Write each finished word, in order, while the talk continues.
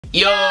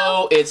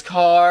Yo, it's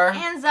Car.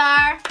 And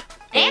Zar.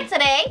 And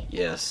today.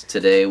 Yes,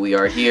 today we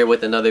are here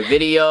with another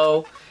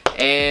video.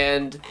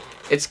 And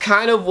it's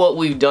kind of what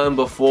we've done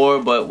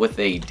before, but with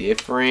a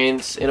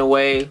difference in a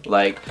way.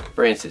 Like,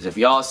 for instance, if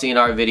y'all seen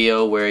our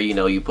video where, you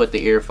know, you put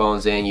the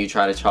earphones in, you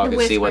try to talk and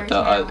see what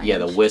the,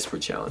 the whisper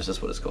challenge, that's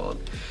what it's called.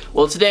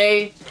 Well,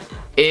 today,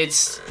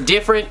 it's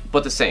different,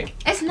 but the same.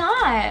 It's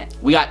not.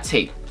 We got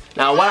tape.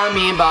 Now, what I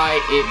mean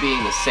by it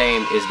being the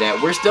same is that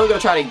we're still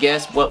gonna try to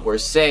guess what we're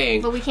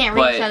saying. But we can't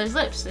read each other's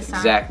lips this time.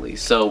 Exactly.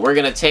 So we're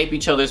gonna tape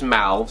each other's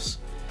mouths.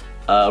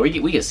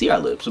 We can see our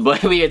lips,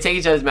 but we can take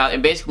each other's mouth,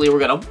 and basically we're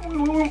gonna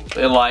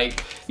and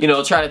like, you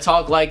know, try to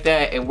talk like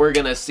that, and we're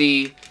gonna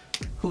see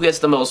who gets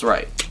the most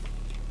right.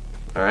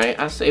 All right.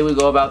 I say we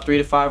go about 3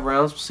 to 5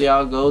 rounds. We'll see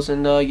how it goes,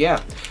 and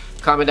yeah.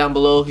 Comment down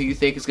below who you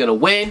think is gonna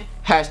win.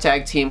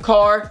 Hashtag Team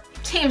Car.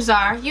 Team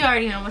Zar, you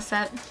already know what's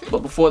up. But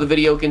before the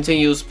video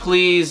continues,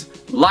 please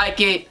like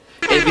it.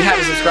 And if you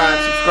haven't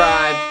subscribed,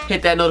 subscribe.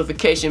 Hit that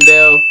notification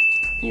bell.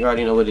 You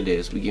already know what it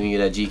is. We're giving you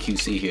that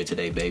GQC here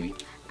today, baby.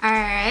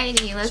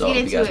 Alrighty, let's get into it. So, hope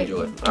you guys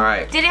enjoy.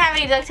 Alright. Didn't have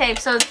any duct tape,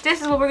 so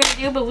this is what we're gonna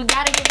do, but we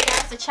gotta give you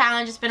guys a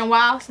challenge. It's been a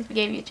while since we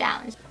gave you a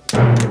challenge.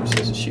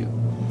 Scissors, shoot.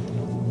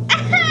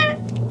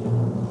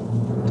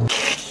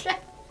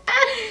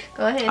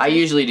 Go ahead. I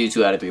usually do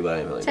 2 out of 3, but I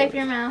didn't really tape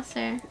your mouth,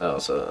 sir. Oh,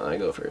 so I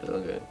go first.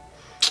 Okay.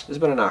 This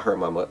better not hurt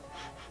my butt.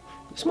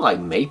 It smells like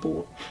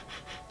maple.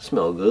 It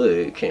smells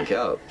good. Can't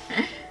count.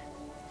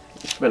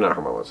 This better not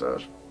hurt my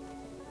massage.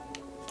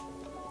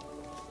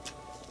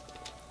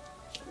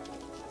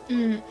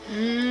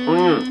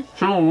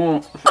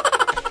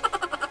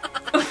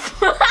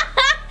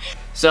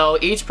 So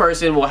each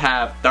person will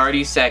have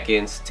 30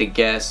 seconds to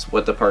guess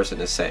what the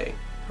person is saying.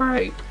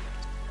 Alright.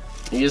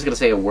 You're just gonna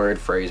say a word,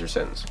 phrase, or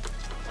sentence.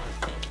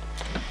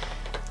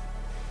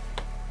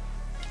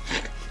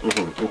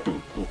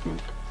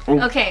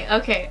 Okay.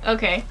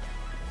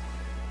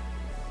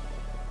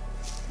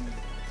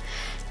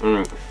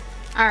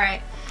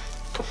 Alright.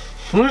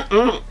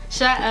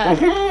 Shut up.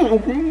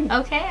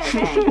 Okay.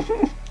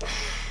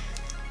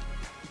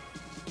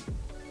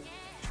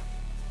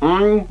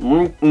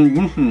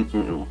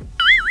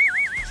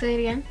 Say it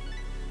again.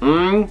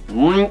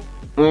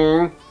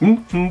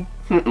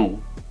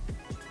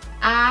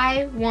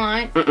 I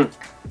want.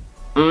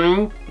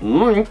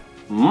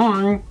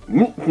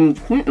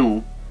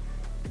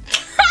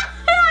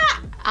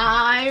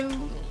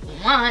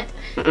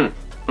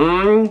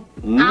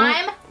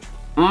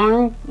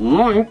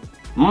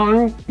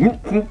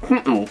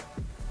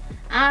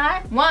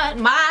 I want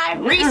my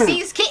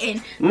Reese's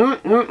kitten.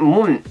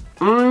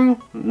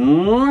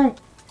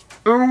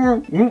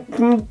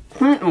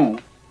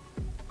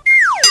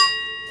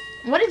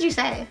 What did you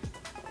say?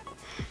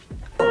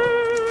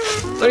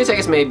 30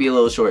 seconds may be a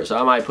little short, so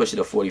I might push it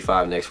to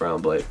 45 next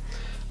round, but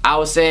I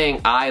was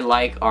saying I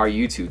like our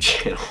YouTube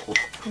channel.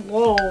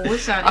 Whoa,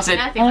 what's that? I said,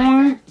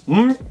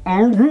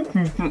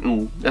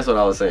 that's what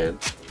I was saying.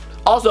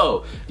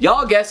 Also,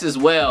 y'all guess as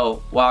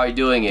well while you're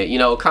doing it. You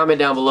know, comment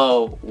down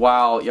below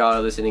while y'all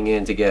are listening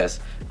in to guess.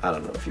 I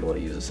don't know if you want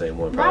to use the same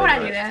one. Why would I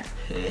do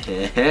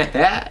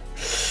that?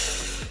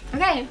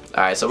 Okay.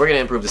 Alright, so we're going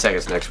to improve the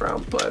seconds next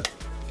round, but...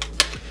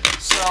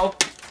 So,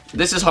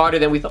 this is harder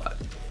than we thought.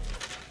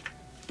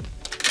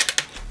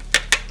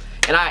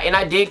 And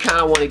I did kind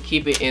of want to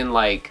keep it in,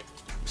 like,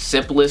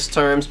 simplest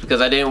terms,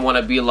 because I didn't want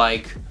to be,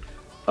 like,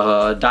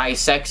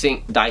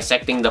 dissecting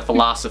the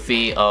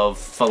philosophy of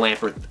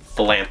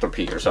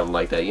philanthropy or something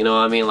like that. You know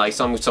what I mean? Like,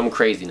 some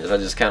craziness. I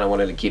just kind of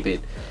wanted to keep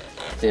it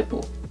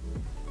simple.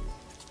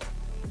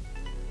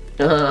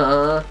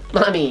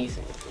 Mummies.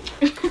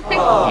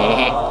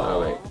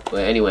 Alright.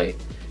 Well, anyway.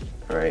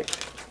 Alright.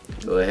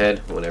 Go ahead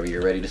whenever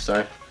you're ready to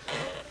start.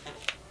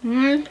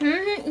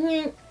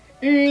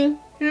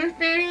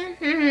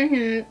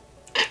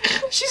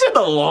 She said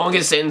the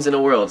longest sentence in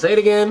the world. Say it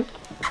again.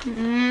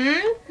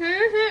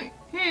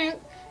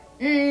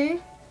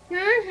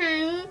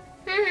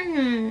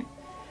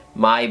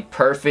 My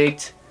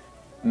perfect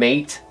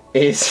mate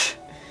is...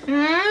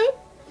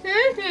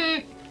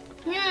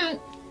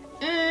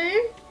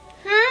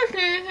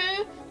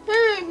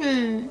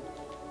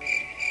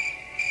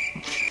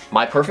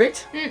 My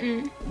perfect?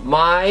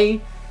 My...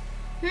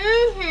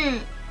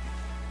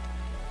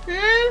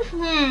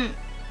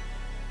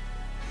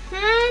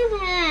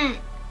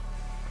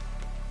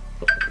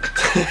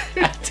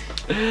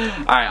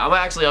 Alright, I'm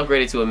actually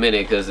upgraded to a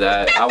minute because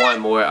I want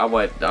more. I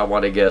want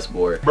to guess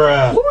more.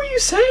 Bruh. What were you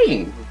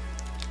saying?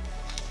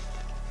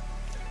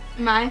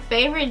 My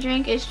favorite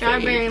drink is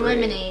strawberry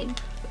lemonade.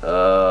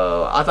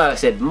 I thought I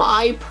said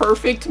my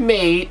perfect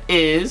mate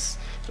is.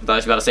 I thought I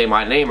was about to say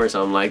my name or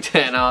something like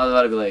that. And I was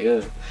about to be like,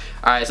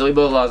 Alright, so we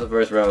both lost the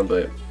first round,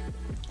 but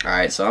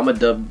alright, so I'm gonna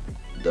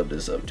dub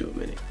this up to a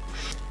minute.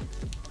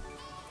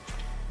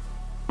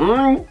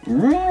 I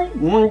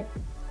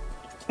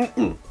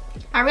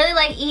really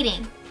like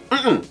eating.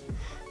 I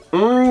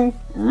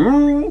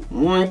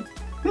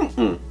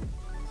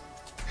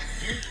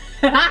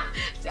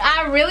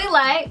really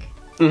like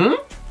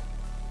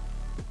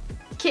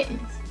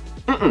kittens.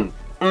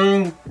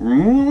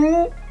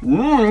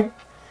 I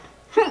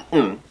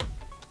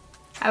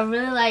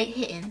really like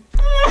hitting.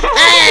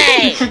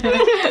 Hey!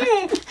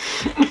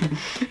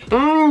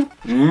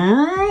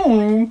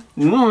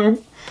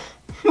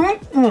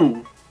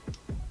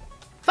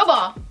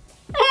 Football.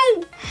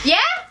 Yeah?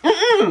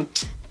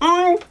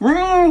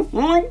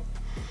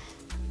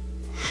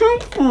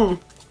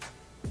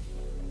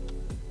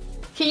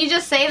 Can you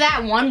just say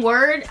that one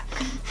word?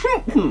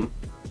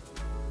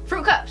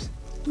 Fruit cups.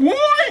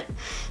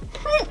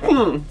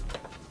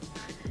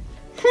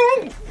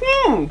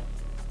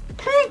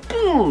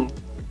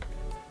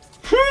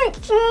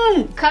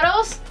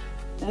 Cuddles?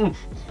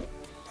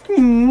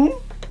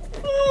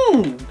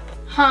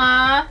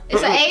 Huh?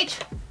 It's an H?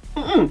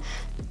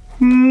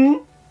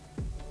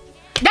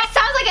 That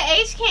sounds like an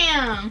H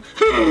cam.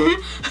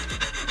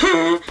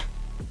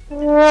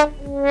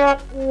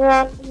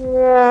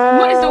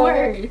 What is the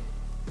word?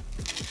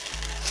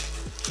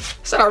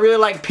 So I really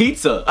like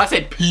pizza. I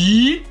said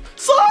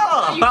pizza.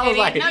 I was didn't.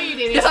 like, No, you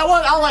didn't. Yes, I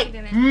was. I was like,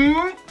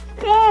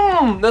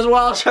 that's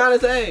what I was trying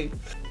to say.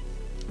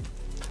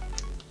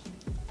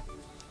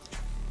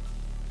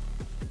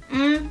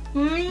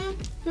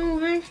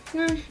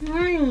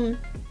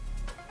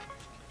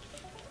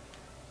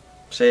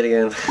 Say it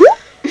again.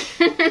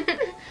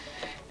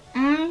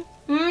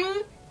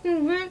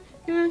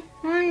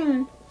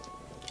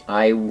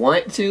 I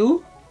want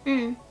to.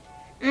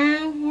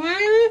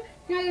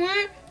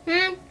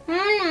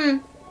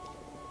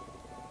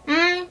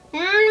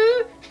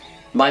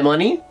 My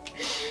money.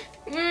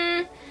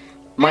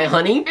 My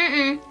honey.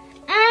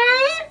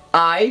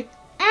 I.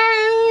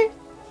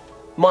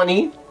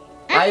 Money.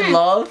 I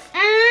love.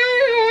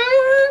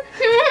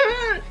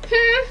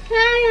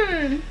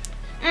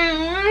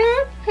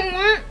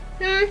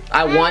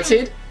 I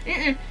wanted.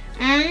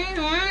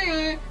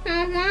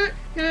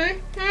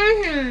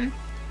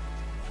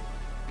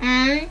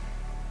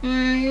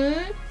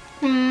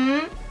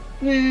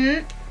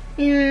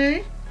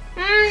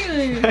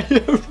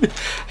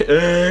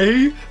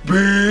 A, B,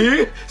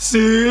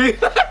 C.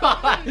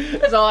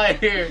 That's all I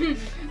hear.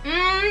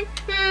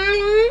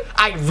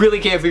 I really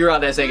can't figure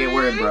out that second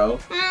word, bro.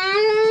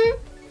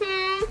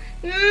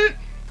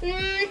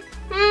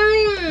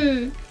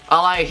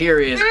 All I hear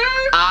is,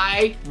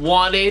 I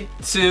wanted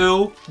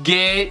to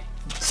get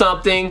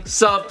something.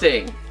 Just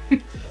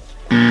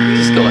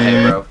go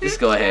ahead, bro. Just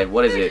go ahead.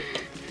 What is it?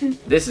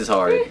 This is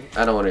hard.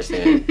 I don't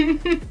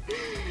understand.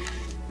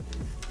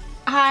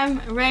 I'm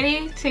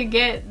ready to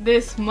get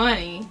this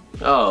money.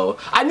 Oh,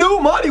 I knew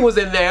money was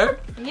in there.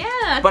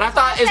 Yeah. But I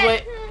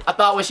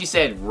thought when she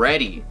said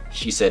ready,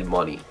 she said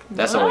money.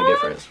 That's the only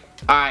difference.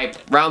 All right,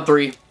 round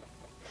 3.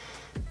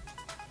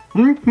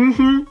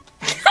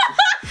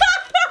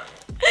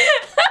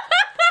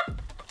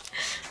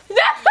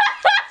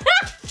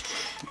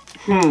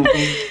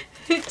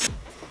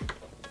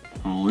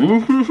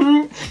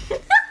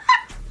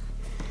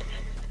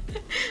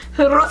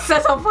 Rosa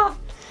sopa.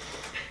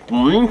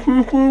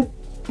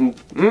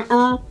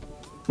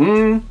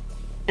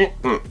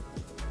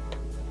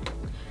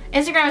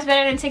 Instagram is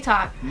better than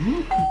TikTok.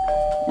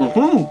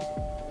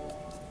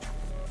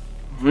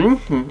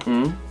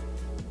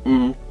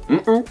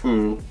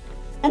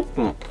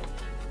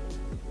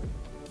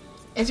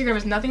 Instagram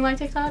is nothing like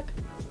TikTok.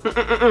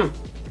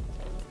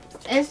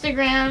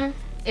 Instagram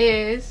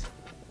is.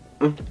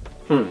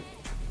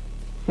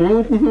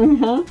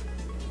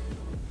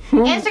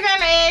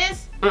 Instagram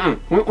is.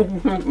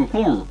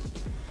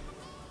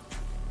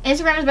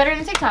 Instagram is better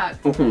than TikTok.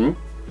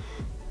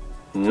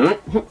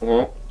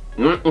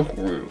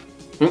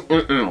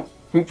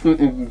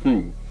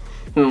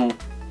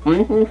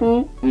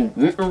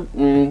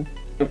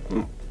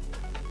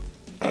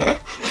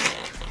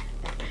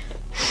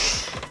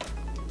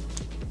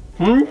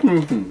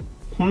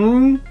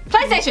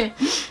 PlayStation.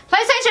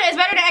 PlayStation is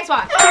better than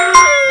Xbox.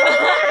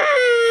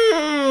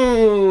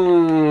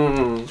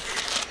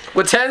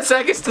 With 10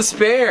 seconds to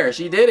spare,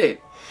 she did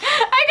it.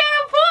 I got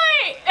a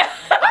point.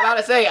 I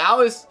gotta say, I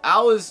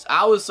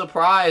was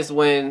surprised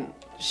when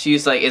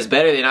she's like, it's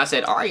better than. I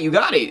said, all right, you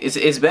got it.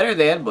 It's better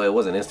than, but it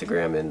wasn't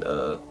Instagram and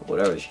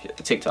whatever,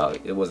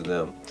 TikTok. It wasn't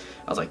them.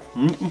 I was like,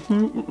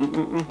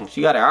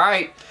 she got it. All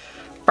right,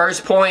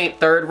 first point,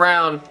 3rd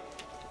round.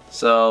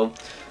 So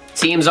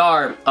teams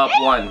are up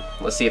 1.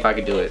 Let's see if I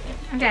can do it.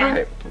 Okay. All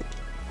right.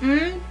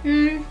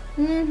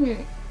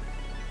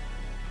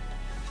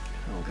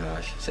 Oh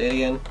gosh, say it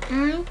again.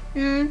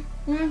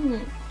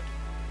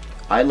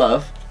 I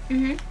love.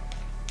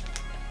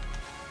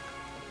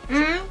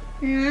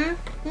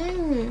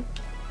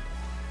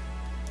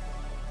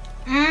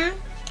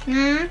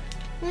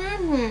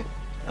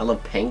 I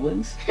love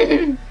penguins.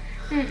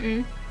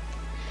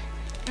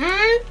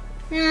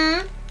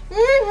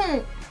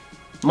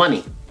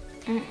 Money.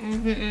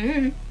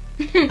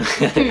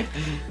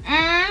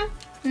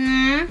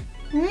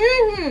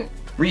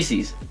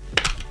 Reese's.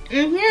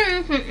 And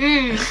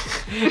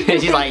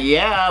she's like,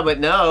 yeah, but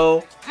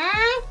no.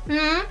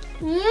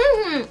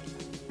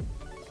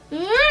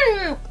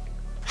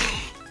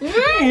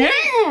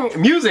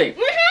 Music.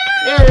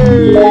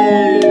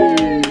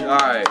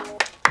 Alright.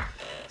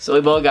 So we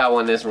both got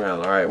one this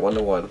round. All right,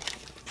 1-1.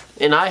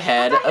 And I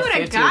had a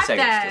 15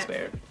 seconds to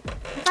spare. I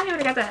thought he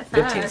would have got that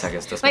 15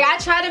 seconds to spare. Like, I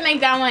tried to make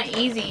that one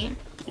easy.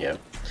 Yeah.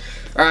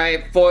 All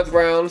right, 4th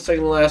round,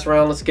 second to last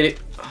round. Let's get it.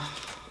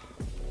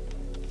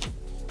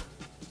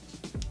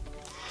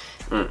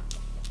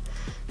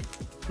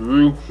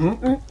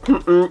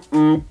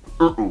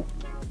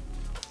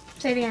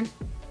 Say it again.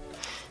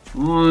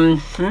 My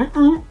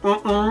favorite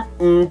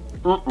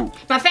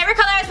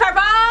color is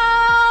purple!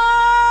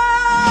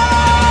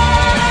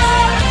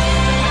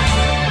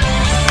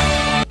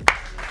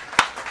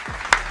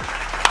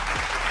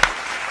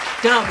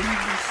 W's.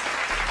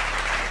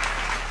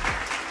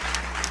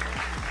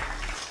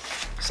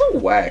 So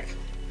whack.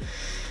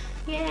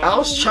 Yay. I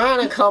was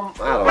trying to come.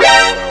 I don't know what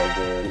I was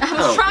doing. I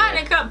was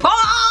trying to come.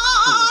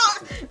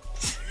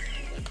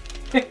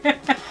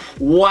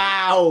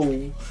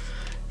 Wow.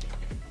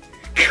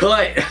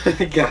 Cut.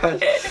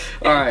 God.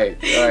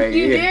 Alright.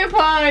 You did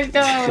pause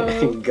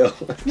though. Go.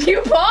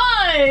 You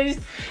paused.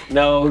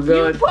 No,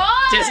 go. You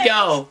paused. Just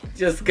go.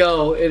 Just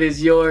go. It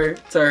is your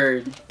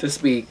turn to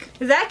speak.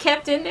 Is that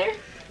kept in there?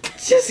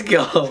 Just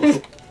go.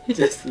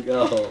 Just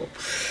go.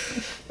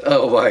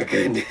 Oh my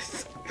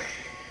goodness.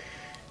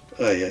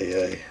 Ay, ay,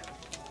 ay.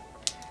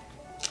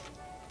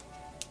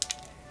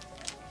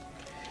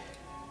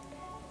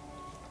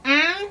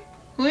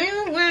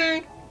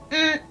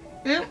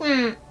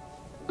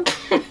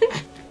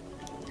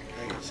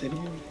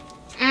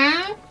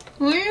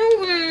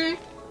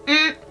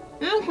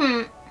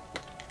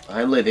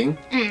 I'm living.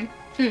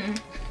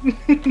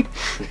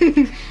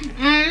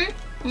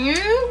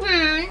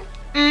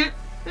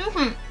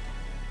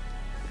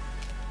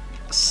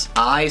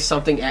 I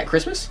something at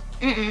Christmas?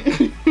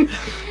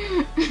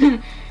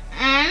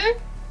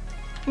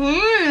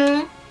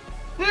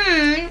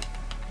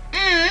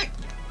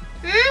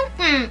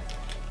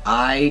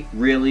 I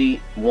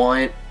really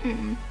want.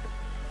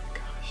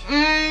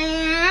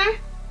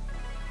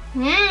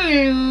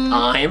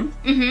 I'm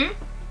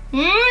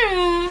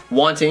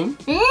wanting.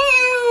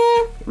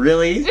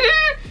 Really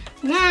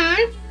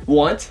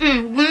want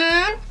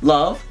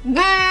love.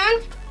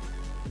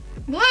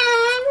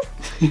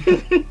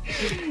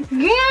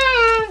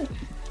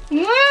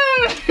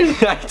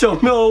 I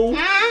don't know.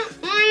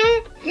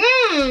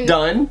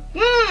 Done.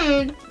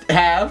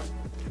 Have.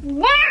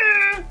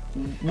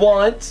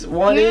 Want.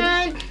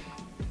 Wanted.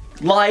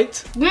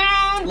 Liked.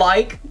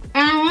 Like.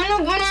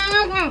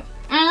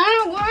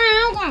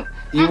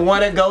 You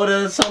want to go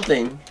to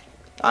something.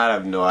 I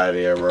have no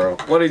idea, bro.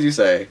 What did you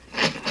say?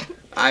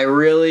 I'm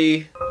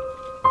really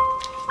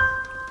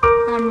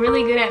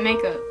good at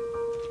makeup.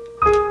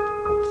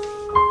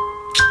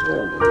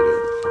 Oh,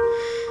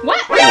 What?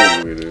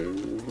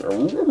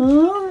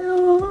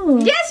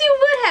 Yes, you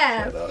would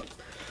have.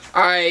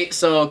 Alright,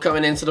 so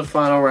coming into the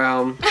final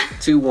round,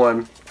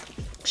 2-1.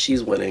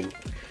 She's winning.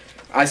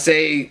 I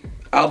say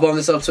I'll bump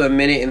this up to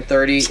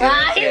 1:30. He's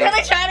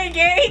really trying to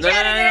get it.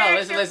 No.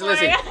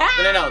 Listen.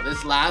 No.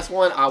 This last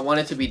one, I want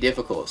it to be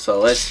difficult. So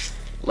let's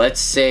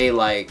say,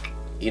 like,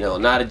 you know,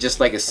 not just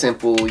like a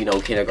simple, you know,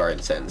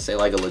 kindergarten sentence. Say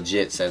like a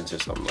legit sentence or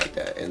something like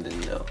that, and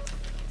then, you know.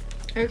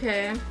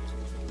 Okay.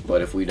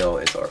 But if we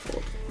don't, it's our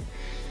fault.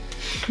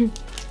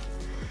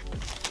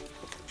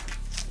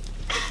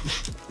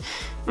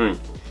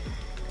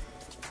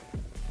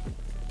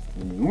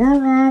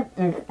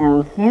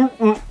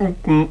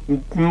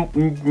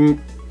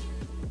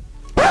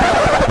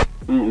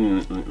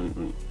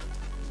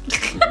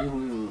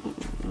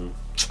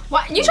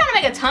 What? You trying to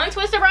make a tongue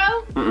twister,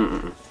 bro?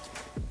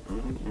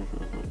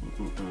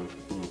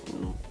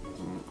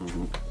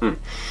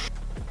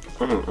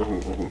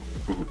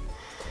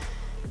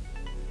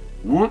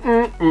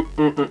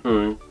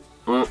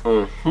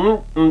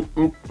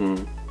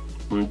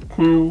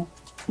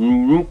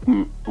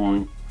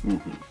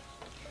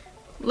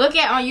 Look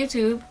at on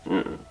YouTube.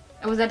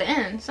 It was at the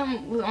end.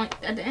 Something was on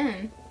at the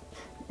end.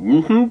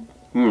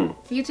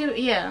 YouTube,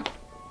 yeah.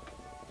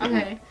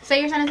 Okay.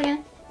 Say your sentence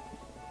again.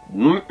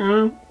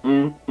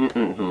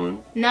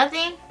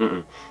 Nothing.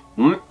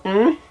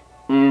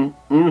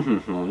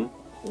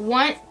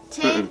 Wanted.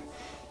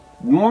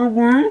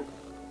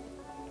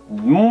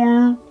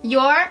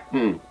 Your.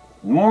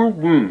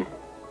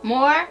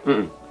 More.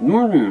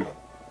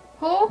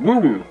 Who?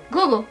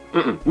 Google.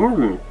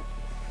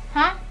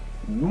 Huh?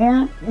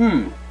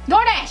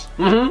 DoorDash.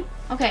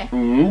 Okay.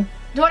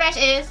 DoorDash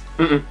is.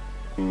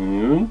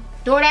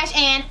 DoorDash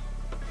and.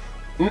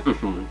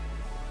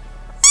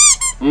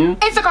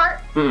 Instacart.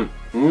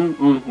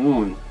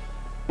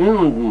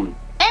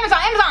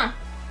 Amazon.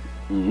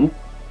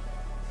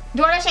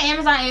 DoorDash and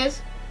Amazon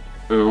is.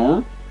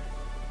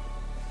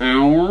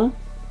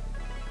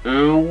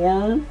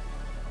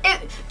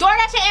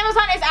 DoorDash and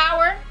Amazon is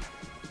our.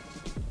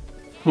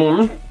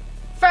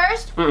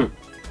 First.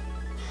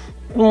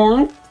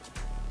 Forbes.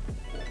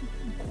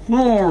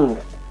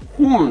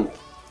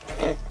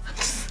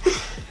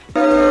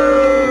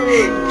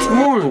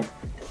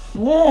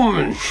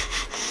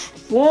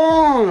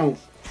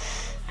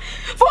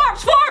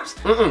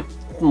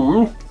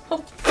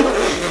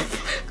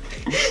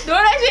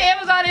 DoorDash and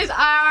Amazon is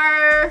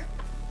our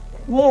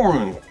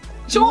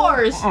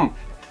chores.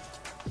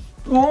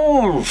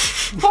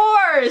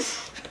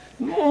 Pores.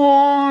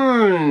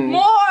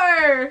 More.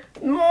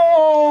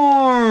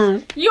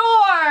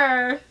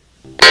 Your.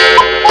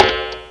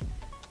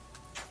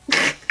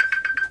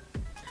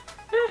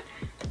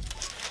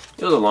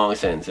 It was a long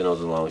sentence and it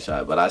was a long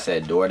shot, but I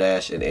said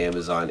DoorDash and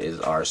Amazon is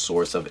our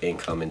source of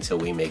income until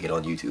we make it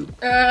on YouTube.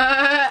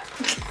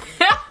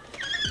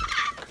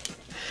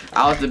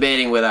 I was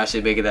debating whether I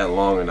should make it that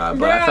long or not,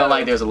 but I felt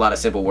like there's a lot of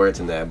simple words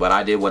in that, but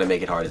I did want to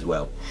make it hard as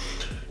well.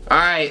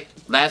 Alright,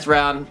 last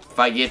round. If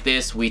I get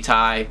this, we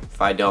tie.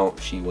 If I don't,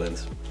 she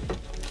wins.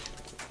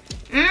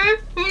 Say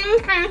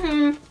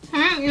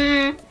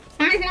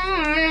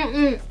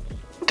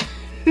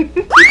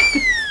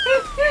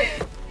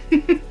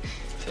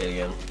it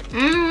again.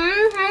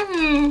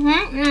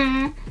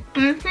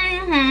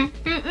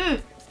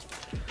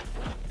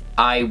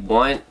 I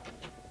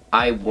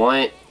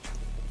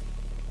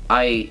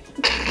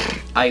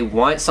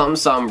want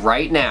some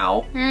right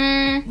now,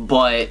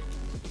 but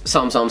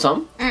some.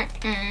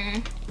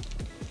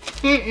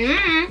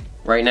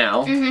 Right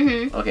now.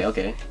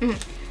 Okay.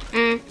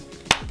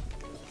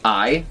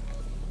 I.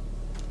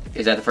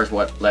 Is that the first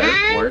letter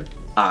word?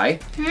 I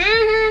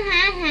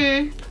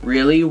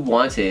really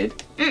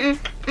wanted.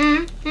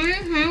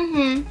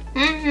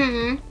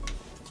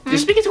 You're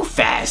speaking too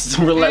fast.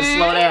 Let's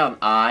slow down.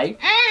 I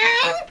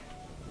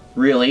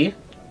really.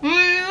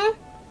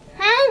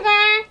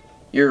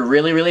 You're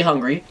really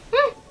hungry.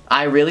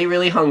 I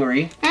really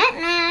hungry.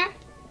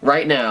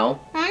 Right now.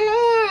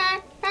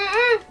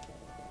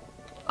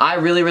 I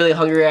really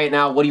hungry right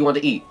now. What do you want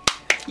to eat?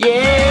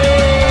 Yeah!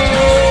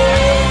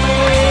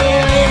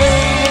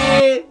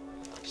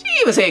 She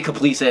didn't even say a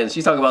complete sentence.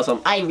 She's talking about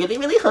something. I'm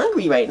really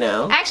hungry right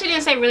now. I actually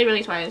didn't say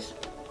really twice,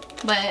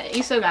 but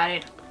you still got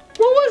it.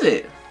 What was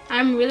it?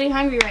 I'm really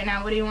hungry right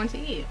now. What do you want to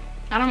eat?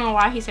 I don't know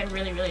why he said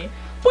really.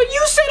 Well,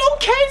 you said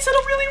okay instead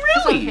of really.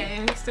 It's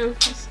okay.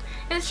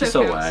 It still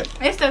so counts.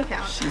 It still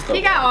counts.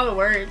 He got all the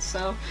words,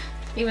 so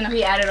even though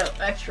he added an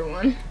extra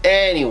one.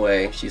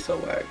 Anyway, she's so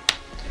whack.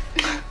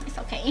 It's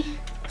okay.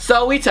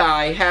 So we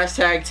tie.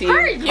 Hashtag team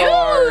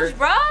Use,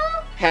 bro.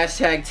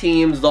 Hashtag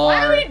team Zar.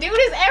 Why do we do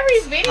this every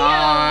video?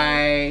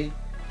 Tie.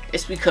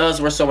 It's because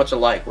we're so much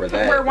alike. We're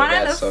one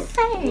and the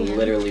same.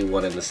 Literally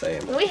one and the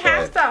same. We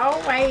have to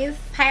always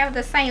have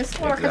the same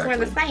score because we're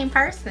the same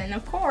person,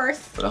 of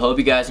course. But I hope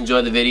you guys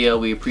enjoyed the video.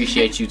 We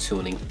appreciate you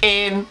tuning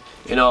in.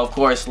 You know, of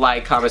course,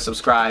 like, comment,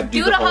 subscribe,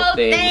 do the whole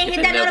thing.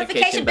 Hit that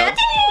notification bell.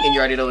 And you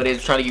already know what it is.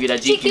 We're trying to give you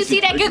that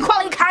GQC, that good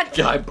quality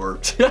content. I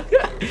burped.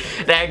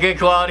 That good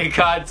quality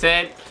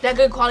content. That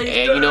good quality.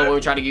 And you know, when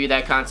we're trying to give you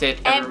that content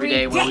every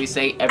day. When we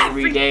say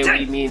every day,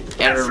 we mean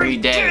every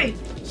day.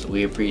 So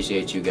we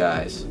appreciate you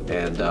guys.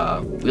 And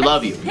we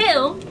love you.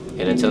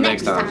 And until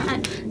next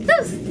time.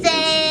 So sad.